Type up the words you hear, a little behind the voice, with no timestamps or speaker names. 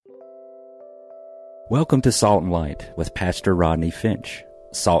Welcome to Salt and Light with Pastor Rodney Finch.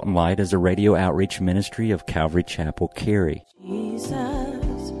 Salt and Light is a radio outreach ministry of Calvary Chapel, Cary. Jesus,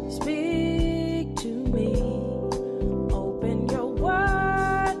 speak to me. Open your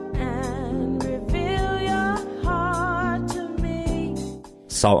word and reveal your heart to me.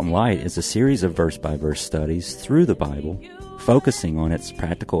 Salt and Light is a series of verse-by-verse studies through the Bible, focusing on its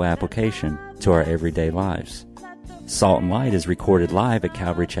practical application to our everyday lives. Salt and Light is recorded live at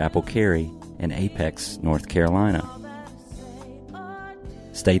Calvary Chapel, Cary in Apex, North Carolina.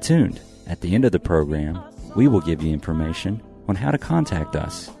 Stay tuned. At the end of the program, we will give you information on how to contact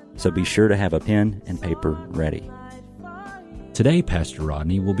us, so be sure to have a pen and paper ready. Today, Pastor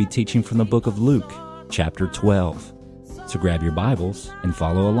Rodney will be teaching from the book of Luke, chapter 12. So grab your Bibles and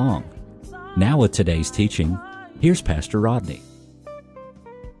follow along. Now with today's teaching, here's Pastor Rodney.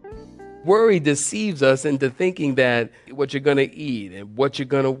 Worry deceives us into thinking that what you're going to eat and what you're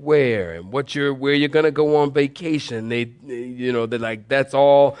going to wear and where you're going to go on vacation, they're like, that's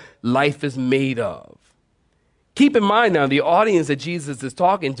all life is made of. Keep in mind now, the audience that Jesus is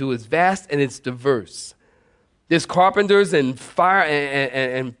talking to is vast and it's diverse. There's carpenters and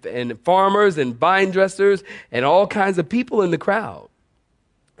and farmers and vine dressers and all kinds of people in the crowd.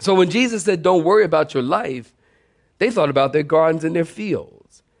 So when Jesus said, don't worry about your life, they thought about their gardens and their fields.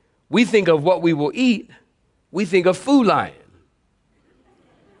 We think of what we will eat, we think of Food Lion.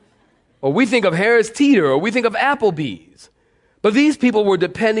 Or we think of Harris Teeter, or we think of Applebee's. But these people were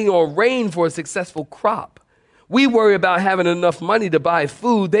depending on rain for a successful crop. We worry about having enough money to buy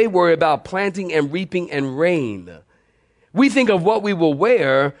food. They worry about planting and reaping and rain. We think of what we will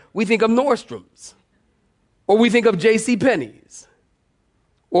wear. We think of Nordstrom's. Or we think of J.C. Penney's.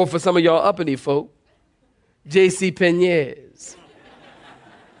 Or for some of y'all uppity folk, J.C. Penney's.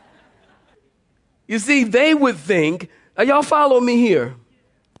 You see, they would think, y'all follow me here.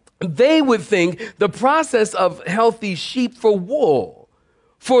 They would think the process of healthy sheep for wool,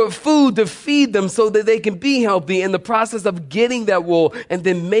 for food to feed them so that they can be healthy, and the process of getting that wool and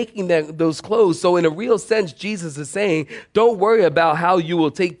then making those clothes. So in a real sense, Jesus is saying, don't worry about how you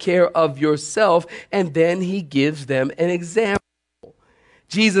will take care of yourself. And then he gives them an example.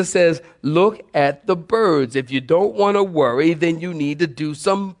 Jesus says, look at the birds. If you don't want to worry, then you need to do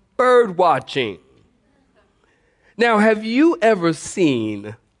some bird watching. Now, have you ever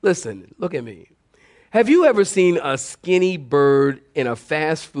seen, listen, look at me. Have you ever seen a skinny bird in a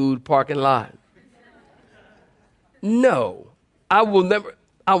fast food parking lot? No. I will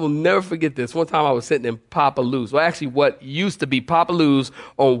never forget this. One time I was sitting in Papa Lou's. Well, actually what used to be Papa Lou's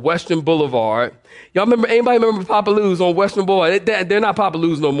on Western Boulevard. Anybody remember Papa Lou's on Western Boulevard? They're not Papa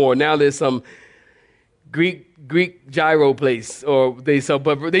Lou's no more. Now there's some Greek gyro place, or they used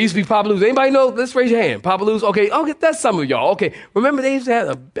to be Papa Lou's. Anybody know? Let's raise your hand. Papa Lou's. Okay, that's some of y'all. Okay, remember they used to have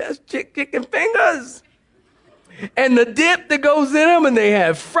the best chicken fingers, and the dip that goes in them, and they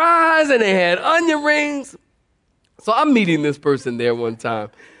had fries, and they had onion rings. So I'm meeting this person there one time.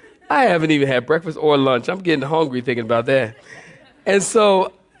 I haven't even had breakfast or lunch. I'm getting hungry thinking about that. And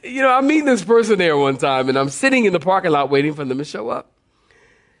so, I'm meeting this person there one time, and I'm sitting in the parking lot waiting for them to show up,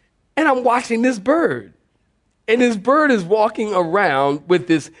 and I'm watching this bird. And this bird is walking around with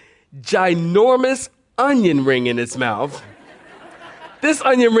this ginormous onion ring in its mouth. This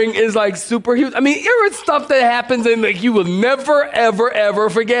onion ring is like super huge. I mean, it's stuff that happens and like you will never, ever, ever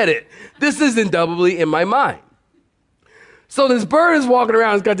forget it. This is indelibly in my mind. So this bird is walking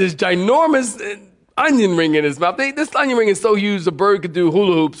around. It's got this ginormous onion ring in his mouth. This onion ring is so huge, the bird could do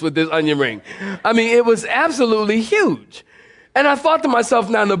hula hoops with this onion ring. I mean, it was absolutely huge. And I thought to myself,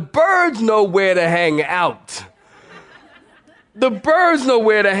 now the birds know where to hang out. The birds know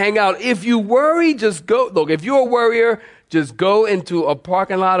where to hang out. If you worry, just go. Look, if you're a worrier, just go into a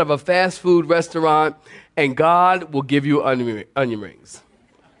parking lot of a fast food restaurant, and God will give you onion rings.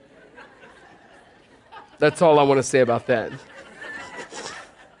 That's all I want to say about that.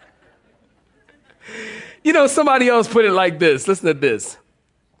 Somebody else put it like this. Listen to this.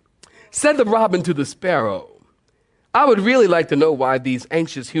 Said the robin to the sparrow, I would really like to know why these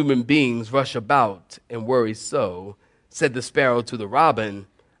anxious human beings rush about and worry so. Said the sparrow to the robin,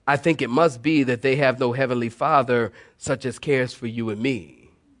 I think it must be that they have no heavenly Father such as cares for you and me.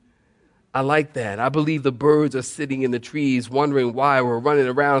 I like that. I believe the birds are sitting in the trees wondering why we're running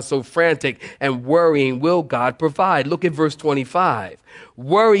around so frantic and worrying, will God provide? Look at verse 25.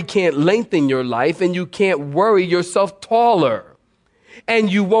 Worry can't lengthen your life, and you can't worry yourself taller.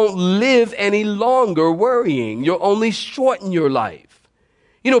 And you won't live any longer worrying. You'll only shorten your life.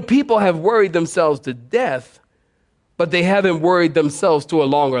 People have worried themselves to death, but they haven't worried themselves to a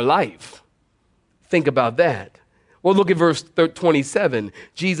longer life. Think about that. Well, look at verse 27.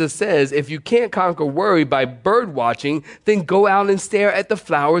 Jesus says, if you can't conquer worry by bird watching, then go out and stare at the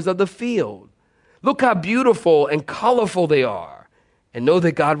flowers of the field. Look how beautiful and colorful they are, and know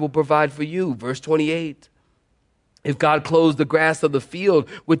that God will provide for you. Verse 28. If God clothes the grass of the field,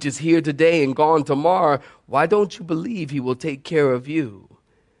 which is here today and gone tomorrow, why don't you believe he will take care of you?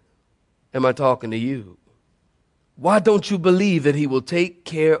 Am I talking to you? Why don't you believe that he will take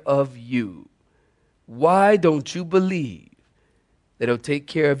care of you? Why don't you believe that he'll take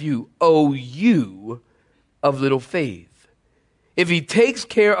care of you? O you of little faith. If he takes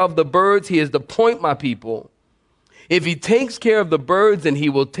care of the birds, he is the point, my people. If he takes care of the birds, then he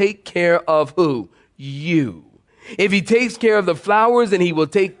will take care of who? You. If he takes care of the flowers, then he will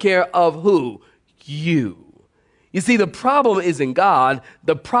take care of who? You. You see, the problem isn't God.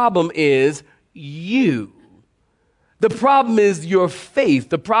 The problem is you. The problem is your faith.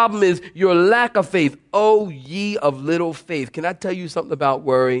 The problem is your lack of faith. O ye of little faith. Can I tell you something about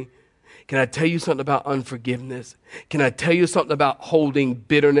worry? Can I tell you something about unforgiveness? Can I tell you something about holding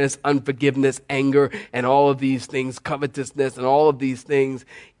bitterness, unforgiveness, anger, and all of these things, covetousness, and all of these things?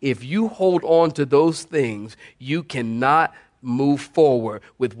 If you hold on to those things, you cannot move forward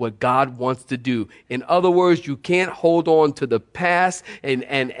with what God wants to do. In other words, you can't hold on to the past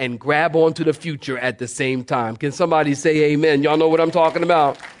and grab onto the future at the same time. Can somebody say amen? Y'all know what I'm talking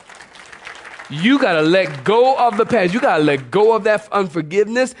about? You got to let go of the past. You got to let go of that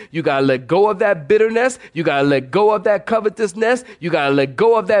unforgiveness. You got to let go of that bitterness. You got to let go of that covetousness. You got to let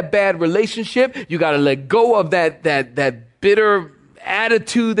go of that bad relationship. You got to let go of that bitter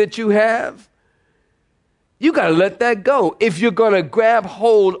attitude that you have. You got to let that go. If you're going to grab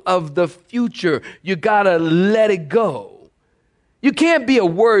hold of the future, you got to let it go. You can't be a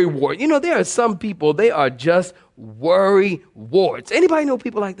worry wart. You know, there are some people, they are just worry warts. Anybody know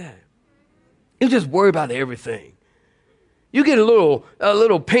people like that? You just worry about everything. You get a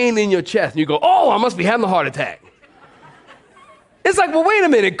little pain in your chest and you go, oh, I must be having a heart attack. It's like, well, wait a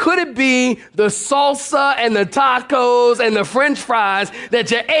minute. Could it be the salsa and the tacos and the French fries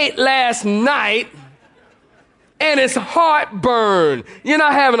that you ate last night and it's heartburn? You're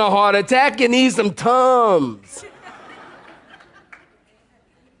not having a heart attack. You need some Tums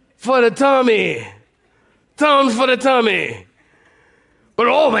for the tummy. Tums for the tummy. But,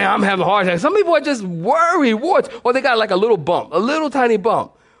 oh, man, I'm having a heart attack. Some people are just worry warts. Or they got like a little bump, a little tiny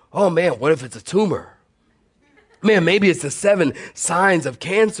bump. Oh, man, what if it's a tumor? Man, maybe it's the 7 signs of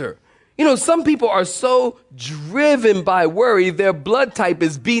cancer. You know, some people are so driven by worry, their blood type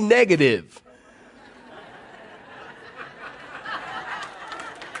is B negative.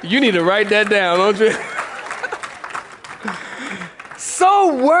 You need to write that down, don't you?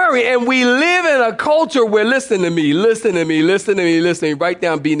 So worried, and we live in a culture where, listen to me. Write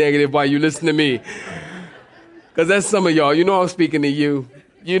down B negative while you listen to me. Because that's some of y'all. You know I'm speaking to you.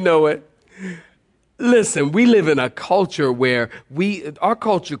 You know it. Listen, we live in a culture where our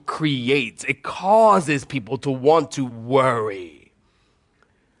culture it causes people to want to worry.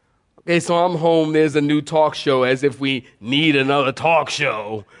 Okay, so I'm home, there's a new talk show, as if we need another talk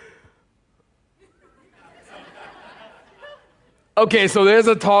show. Okay, so there's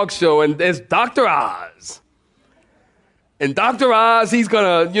a talk show, and there's Dr. Oz. And Dr. Oz, he's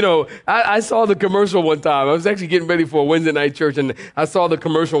going to, I saw the commercial one time. I was actually getting ready for a Wednesday night church, and I saw the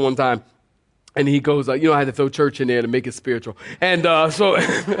commercial one time. And he goes, I had to throw church in there to make it spiritual. And so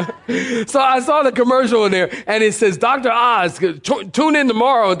I saw the commercial in there, and it says, Dr. Oz, tune in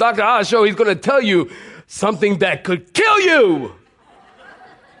tomorrow on Dr. Oz show. He's going to tell you something that could kill you.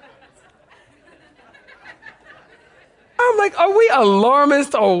 I'm like, are we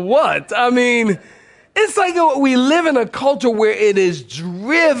alarmist or what? I mean, it's like we live in a culture where it is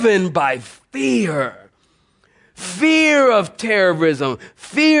driven by fear. Fear of terrorism,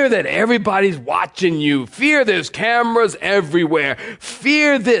 fear that everybody's watching you, fear there's cameras everywhere,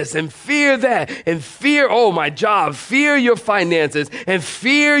 fear this and fear that, and fear, oh, my job, fear your finances, and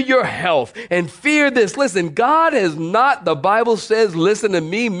fear your health, and fear this. Listen, God has not, the Bible says, listen to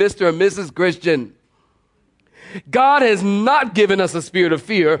me, Mr. and Mrs. Christian. God has not given us a spirit of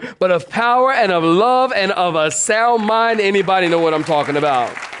fear, but of power and of love and of a sound mind. Anybody know what I'm talking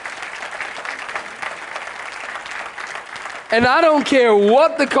about? And I don't care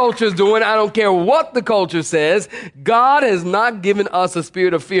what the culture's doing. I don't care what the culture says. God has not given us a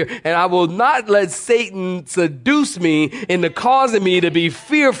spirit of fear. And I will not let Satan seduce me into causing me to be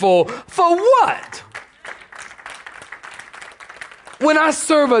fearful for what? When I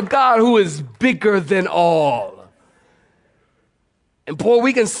serve a God who is bigger than all. And boy,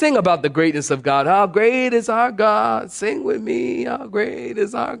 we can sing about the greatness of God. How great is our God? Sing with me. How great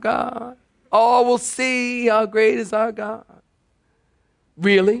is our God? All will see how great is our God.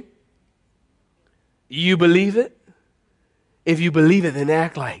 Really? You believe it? If you believe it, then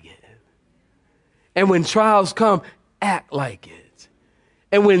act like it. And when trials come, act like it.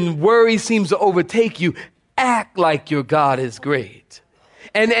 And when worry seems to overtake you, act like your God is great.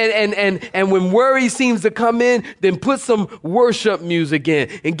 And when worry seems to come in, then put some worship music in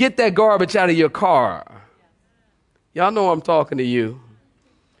and get that garbage out of your car. Y'all know I'm talking to you.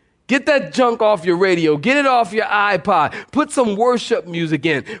 Get that junk off your radio. Get it off your iPod. Put some worship music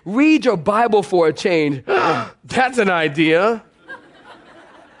in. Read your Bible for a change. That's an idea.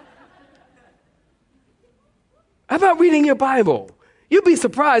 How about reading your Bible? You'd be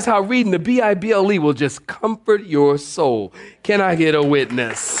surprised how reading the Bible will just comfort your soul. Can I get a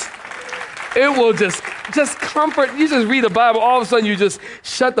witness? It will just comfort. You just read the Bible. All of a sudden, you just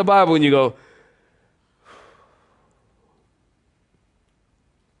shut the Bible and you go.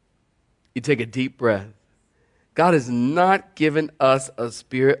 You take a deep breath. God has not given us a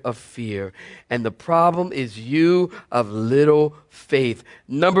spirit of fear, and the problem is you of little faith.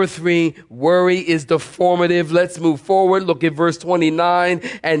 Number 3, worry is deformative. Let's move forward. Look at verse 29.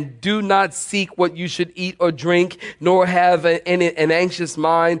 And do not seek what you should eat or drink, nor have an anxious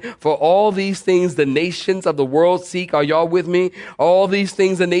mind. For all these things the nations of the world seek. Are y'all with me? All these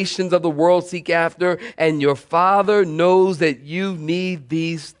things the nations of the world seek after, and your Father knows that you need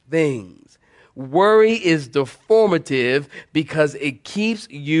these things. Worry is deformative because it keeps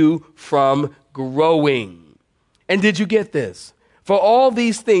you from growing. And did you get this? For all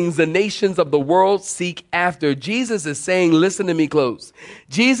these things the nations of the world seek after. Jesus is saying, listen to me close.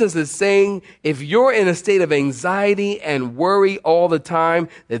 Jesus is saying, if you're in a state of anxiety and worry all the time,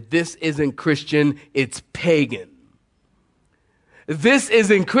 that this isn't Christian, it's pagan. This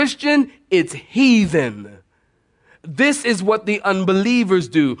isn't Christian, it's heathen. This is what the unbelievers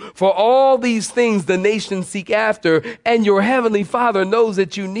do. For all these things the nations seek after, and your heavenly Father knows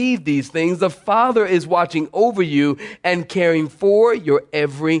that you need these things. The Father is watching over you and caring for your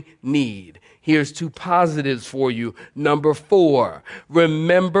every need. Here's 2 positives for you. Number 4,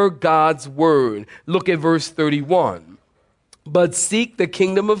 remember God's word. Look at verse 31. But seek the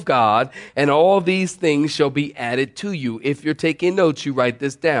kingdom of God, and all these things shall be added to you. If you're taking notes, you write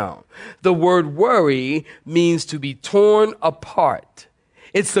this down. The word worry means to be torn apart.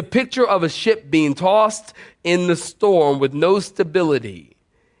 It's the picture of a ship being tossed in the storm with no stability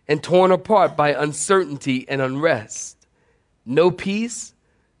and torn apart by uncertainty and unrest. No peace,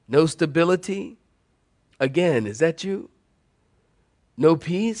 no stability. Again, is that you? No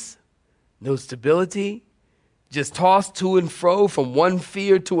peace, no stability. Just tossed to and fro from one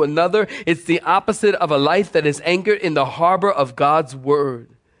fear to another. It's the opposite of a life that is anchored in the harbor of God's word.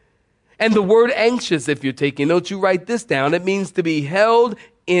 And the word anxious, if you're taking notes, you write this down. It means to be held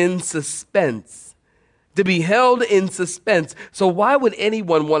in suspense. To be held in suspense. So why would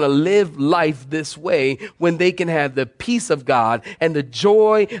anyone want to live life this way when they can have the peace of God and the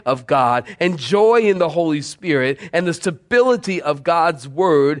joy of God and joy in the Holy Spirit and the stability of God's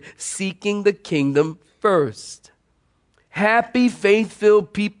word, seeking the kingdom first? Happy,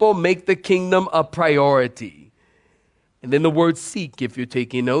 faith-filled people make the kingdom a priority. And then the word seek, if you're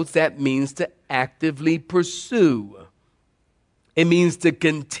taking notes, that means to actively pursue. It means to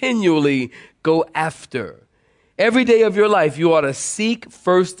continually go after. Every day of your life, you ought to seek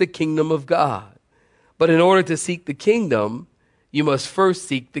first the kingdom of God. But in order to seek the kingdom, you must first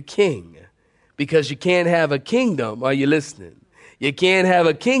seek the king. Because you can't have a kingdom, are you listening? You can't have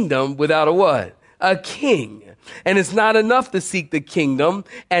a kingdom without a what? A king. And it's not enough to seek the kingdom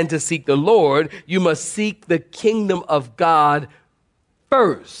and to seek the Lord. You must seek the kingdom of God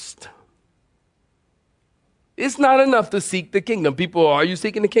first. It's not enough to seek the kingdom. People, are you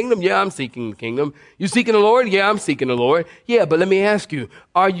seeking the kingdom? Yeah, I'm seeking the kingdom. You seeking the Lord? Yeah, I'm seeking the Lord. Yeah, but let me ask you,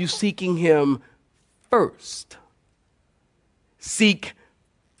 are you seeking him first? Seek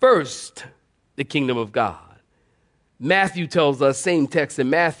first the kingdom of God. Matthew tells us, same text in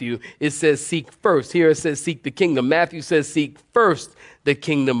Matthew, it says seek first. Here it says seek the kingdom. Matthew says seek first the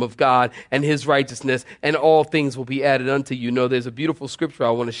kingdom of God and his righteousness, and all things will be added unto you. Know, there's a beautiful scripture I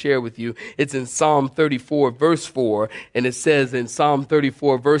want to share with you. It's in Psalm 34, verse 4, and it says in Psalm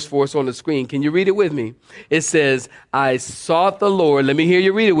 34, verse 4, it's on the screen. Can you read it with me? It says, I sought the Lord. Let me hear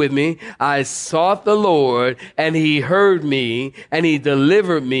you read it with me. I sought the Lord, and he heard me, and he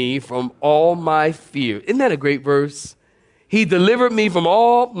delivered me from all my fear. Isn't that a great verse? He delivered me from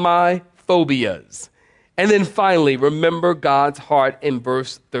all my phobias. And then finally, remember God's heart in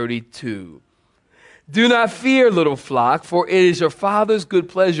verse 32. Do not fear, little flock, for it is your Father's good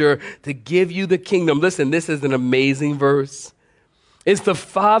pleasure to give you the kingdom. Listen, this is an amazing verse. It's the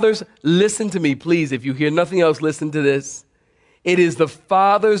Father's, listen to me, please. If you hear nothing else, listen to this. It is the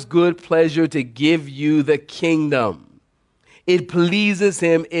Father's good pleasure to give you the kingdom. It pleases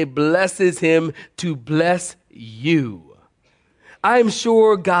him, it blesses him to bless you. I'm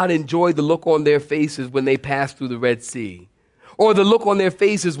sure God enjoyed the look on their faces when they passed through the Red Sea, or the look on their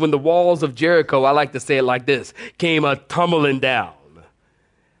faces when the walls of Jericho, I like to say it like this, came a-tumbling down.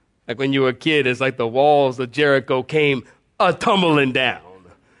 Like when you were a kid, it's like the walls of Jericho came a-tumbling down.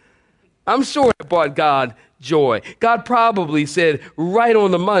 I'm sure it brought God joy. God probably said right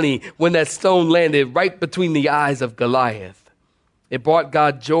on the money when that stone landed right between the eyes of Goliath. It brought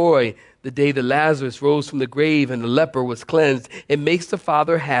God joy the day that Lazarus rose from the grave and the leper was cleansed. It makes the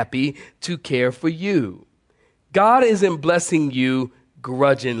Father happy to care for you. God isn't blessing you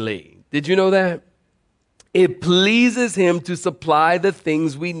grudgingly. Did you know that? It pleases him to supply the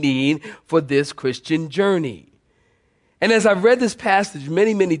things we need for this Christian journey. And as I've read this passage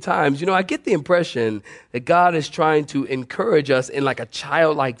many, many times, I get the impression that God is trying to encourage us in like a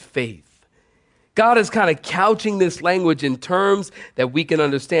childlike faith. God is kind of couching this language in terms that we can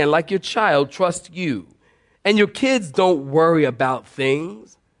understand. Like your child trusts you, and your kids don't worry about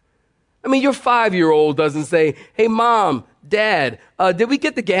things. I mean, your 5-year-old doesn't say, hey, Mom, Dad, did we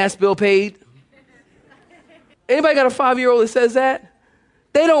get the gas bill paid? Anybody got a 5-year-old that says that?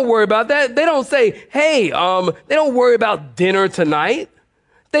 They don't worry about that. They don't say, hey, they don't worry about dinner tonight.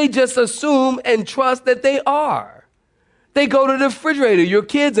 They just assume and trust that they are. They go to the refrigerator. Your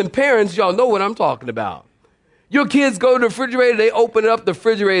kids and parents, y'all know what I'm talking about. Your kids go to the refrigerator, they open it up, the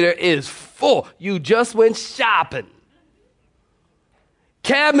refrigerator is full. You just went shopping.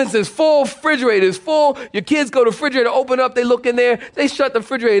 Cabinets is full, refrigerator is full. Your kids go to the refrigerator, open up, they look in there, they shut the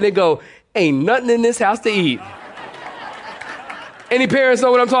refrigerator, and they go, ain't nothing in this house to eat. Any parents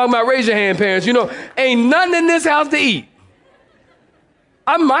know what I'm talking about? Raise your hand, parents. Ain't nothing in this house to eat.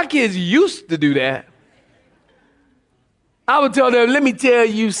 My kids used to do that. I would tell them, let me tell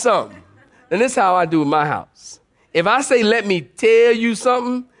you something. And this is how I do in my house. If I say, let me tell you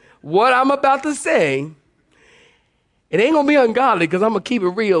something, what I'm about to say, it ain't going to be ungodly because I'm going to keep it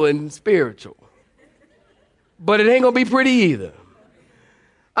real and spiritual. But it ain't going to be pretty either.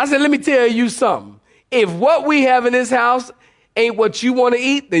 I said, let me tell you something. If what we have in this house ain't what you want to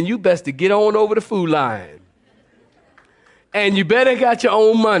eat, then you best to get on over the food line. And you better got your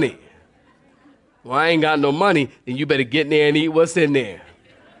own money. Well, I ain't got no money, then you better get in there and eat what's in there.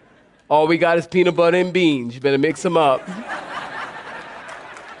 All we got is peanut butter and beans. You better mix them up.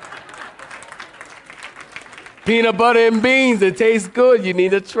 Peanut butter and beans, it tastes good. You need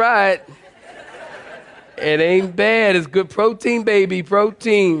to try it. It ain't bad. It's good protein, baby,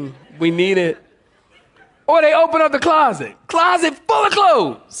 protein. We need it. Or they open up the closet. Closet full of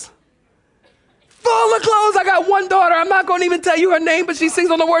clothes. Full of clothes. I got one daughter. I'm not going to even tell you her name, but she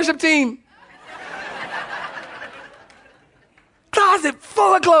sings on the worship team. Closet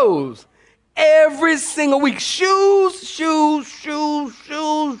full of clothes. Every single week. Shoes.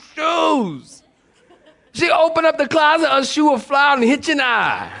 She opened up the closet, a shoe will fly out and hit your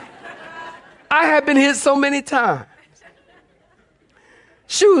eye. I have been hit so many times.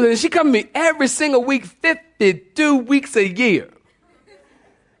 Shoes, and she come to me every single week, 52 weeks a year.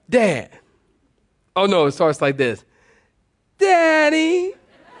 Dad. Oh, no, it starts like this. Daddy.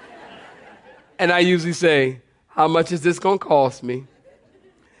 And I usually say, how much is this going to cost me?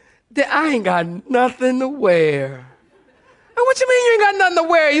 I ain't got nothing to wear. What you mean you ain't got nothing to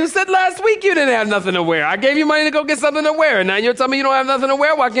wear? You said last week you didn't have nothing to wear. I gave you money to go get something to wear. And now you're telling me you don't have nothing to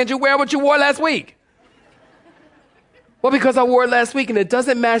wear? Why can't you wear what you wore last week? Well, because I wore it last week and it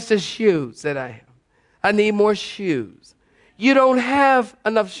doesn't match the shoes that I have. I need more shoes. You don't have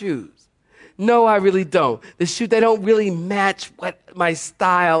enough shoes. No, I really don't. The shoes, they don't really match what my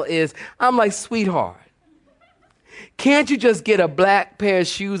style is. I'm like, sweetheart, can't you just get a black pair of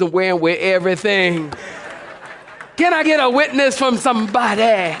shoes and wear them with everything? Can I get a witness from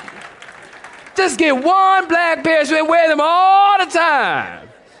somebody? Just get one black pair of shoes and wear them all the time.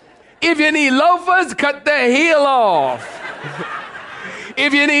 If you need loafers, cut the heel off.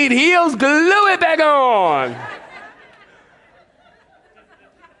 If you need heels, glue it back on.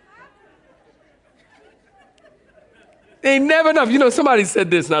 Ain't never enough. Somebody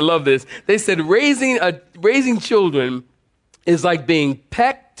said this, and I love this. They said raising children is like being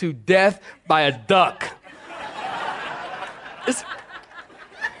pecked to death by a duck.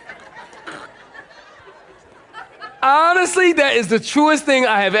 Honestly, that is the truest thing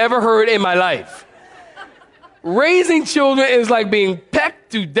I have ever heard in my life. Raising children is like being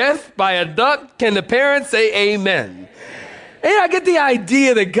pecked to death by a duck. Can the parents say amen? And I get the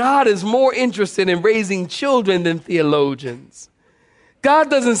idea that God is more interested in raising children than theologians. God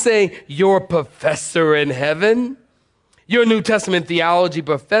doesn't say, you're a professor in heaven. You're a New Testament theology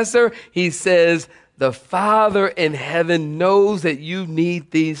professor. He says, the Father in heaven knows that you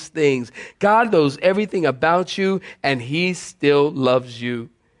need these things. God knows everything about you, and he still loves you.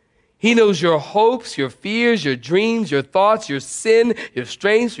 He knows your hopes, your fears, your dreams, your thoughts, your sin, your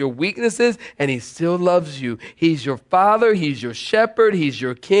strengths, your weaknesses, and he still loves you. He's your Father, he's your shepherd, he's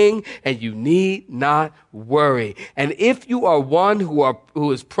your king, and you need not worry. And if you are one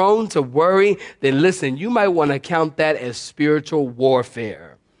who is prone to worry, then listen, you might want to count that as spiritual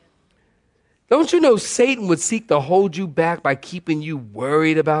warfare. Don't you know Satan would seek to hold you back by keeping you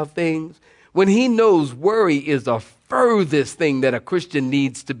worried about things? When he knows worry is the furthest thing that a Christian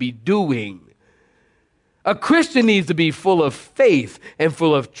needs to be doing. A Christian needs to be full of faith and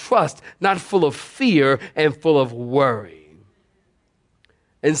full of trust, not full of fear and full of worry.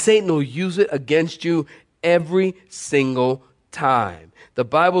 And Satan will use it against you every single time. The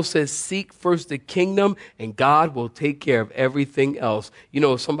Bible says, seek first the kingdom and God will take care of everything else. You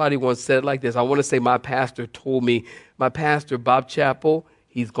know, somebody once said it like this. I want to say my pastor told me, my pastor, Bob Chappell,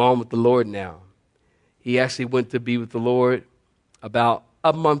 he's gone with the Lord now. He actually went to be with the Lord about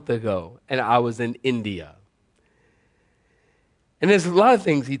a month ago, and I was in India. And there's a lot of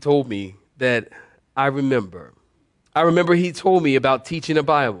things he told me that I remember. I remember he told me about teaching the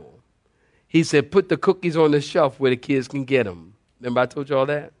Bible. He said, put the cookies on the shelf where the kids can get them. Remember I told you all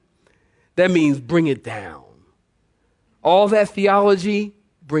that? That means bring it down. All that theology,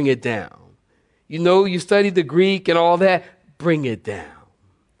 bring it down. You know, you studied the Greek and all that, bring it down.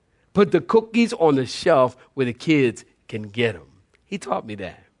 Put the cookies on the shelf where the kids can get them. He taught me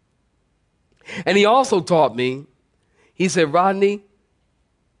that. And he also taught me, he said, Rodney,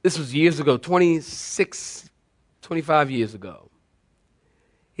 this was years ago, 25 years ago.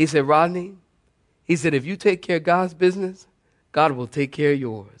 He said, Rodney, he said, if you take care of God's business, God will take care of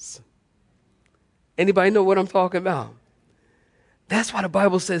yours. Anybody know what I'm talking about? That's why the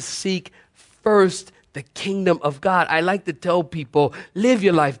Bible says seek first the kingdom of God. I like to tell people, live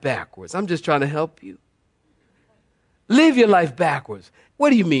your life backwards. I'm just trying to help you. Live your life backwards. What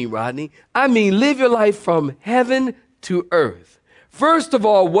do you mean, Rodney? I mean, live your life from heaven to earth. First of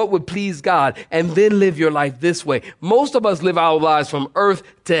all, what would please God? And then live your life this way. Most of us live our lives from earth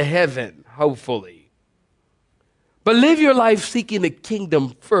to heaven, hopefully. But live your life seeking the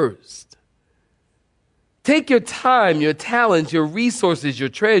kingdom first. Take your time, your talents, your resources, your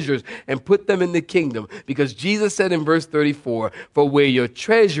treasures, and put them in the kingdom. Because Jesus said in verse 34, for where your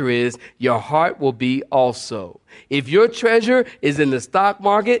treasure is, your heart will be also. If your treasure is in the stock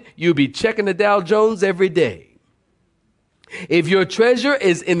market, you'll be checking the Dow Jones every day. If your treasure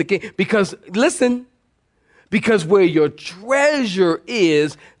is in the kingdom, because listen, because where your treasure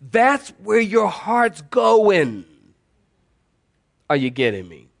is, that's where your heart's going. Are you getting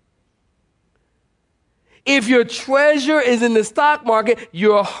me? If your treasure is in the stock market,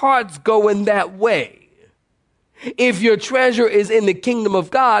 your heart's going that way. If your treasure is in the kingdom of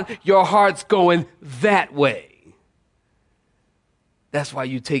God, your heart's going that way. That's why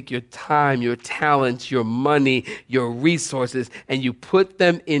you take your time, your talents, your money, your resources, and you put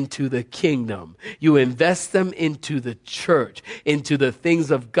them into the kingdom. You invest them into the church, into the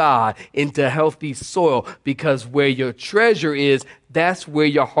things of God, into healthy soil, because where your treasure is, that's where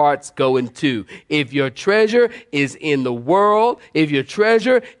your heart's going to. If your treasure is in the world, if your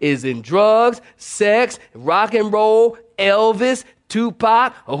treasure is in drugs, sex, rock and roll, Elvis,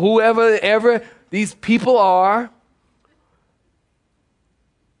 Tupac, or whoever ever these people are,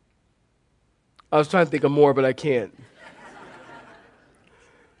 I was trying to think of more, but I can't.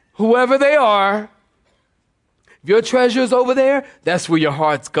 Whoever they are, if your treasure is over there, that's where your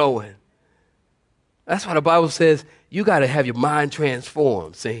heart's going. That's why the Bible says you got to have your mind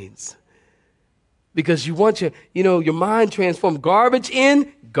transformed, saints. Because you want your mind transformed. Garbage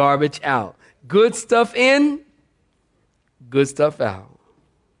in, garbage out. Good stuff in, good stuff out.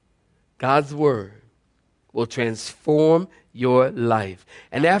 God's word will transform your life.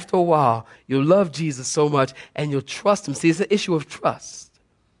 And after a while, you'll love Jesus so much and you'll trust him. See, it's an issue of trust.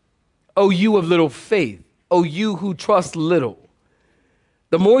 Oh, you of little faith. Oh, you who trust little.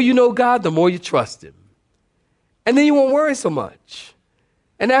 The more you know God, the more you trust him. And then you won't worry so much.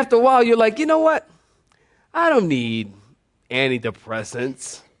 And after a while, you're like, you know what? I don't need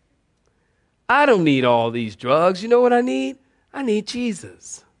antidepressants. I don't need all these drugs. You know what I need? I need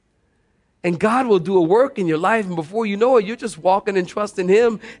Jesus. And God will do a work in your life, and before you know it, you're just walking and trusting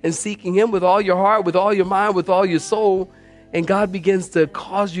him and seeking him with all your heart, with all your mind, with all your soul. And God begins to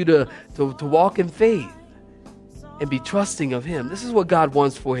cause you to walk in faith and be trusting of him. This is what God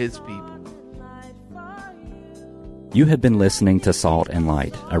wants for his people. You have been listening to Salt and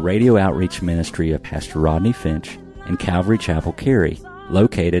Light, a radio outreach ministry of Pastor Rodney Finch in Calvary Chapel, Cary,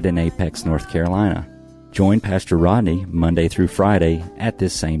 located in Apex, North Carolina. Join Pastor Rodney Monday through Friday at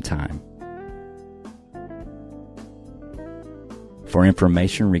this same time. For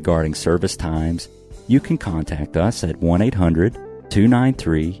information regarding service times, you can contact us at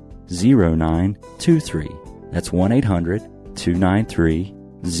 1-800-293-0923. That's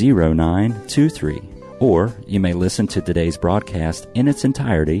 1-800-293-0923. Or you may listen to today's broadcast in its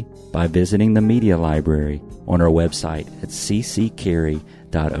entirety by visiting the media library on our website at cccary.org.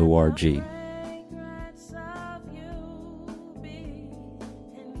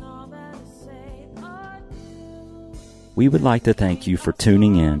 We would like to thank you for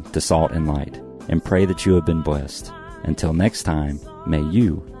tuning in to Salt and Light and pray that you have been blessed. Until next time, may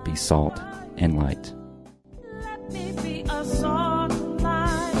you be salt and light.